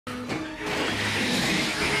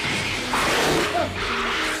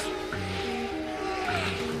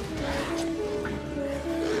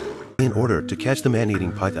In order to catch the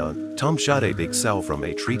man-eating python, Tom shot a big cell from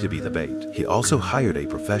a tree to be the bait. He also hired a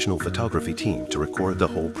professional photography team to record the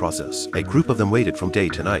whole process. A group of them waited from day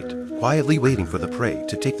to night, quietly waiting for the prey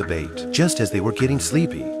to take the bait. Just as they were getting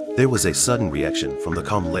sleepy, there was a sudden reaction from the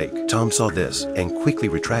calm lake. Tom saw this and quickly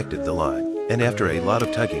retracted the line, and after a lot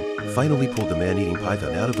of tugging, finally pulled the man-eating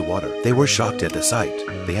python out of the water. They were shocked at the sight.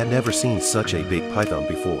 They had never seen such a big python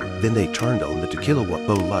before. Then they turned on the 2-kilowatt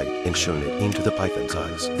bow light and shone it into the python's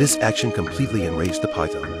eyes. This action completely enraged the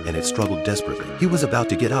python, and it struggled desperately. He was about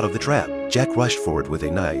to get out of the trap. Jack rushed forward with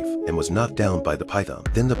a knife and was knocked down by the python.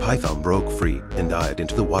 Then the python broke free and dived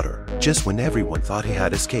into the water, just when everyone thought he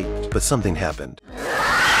had escaped. But something happened.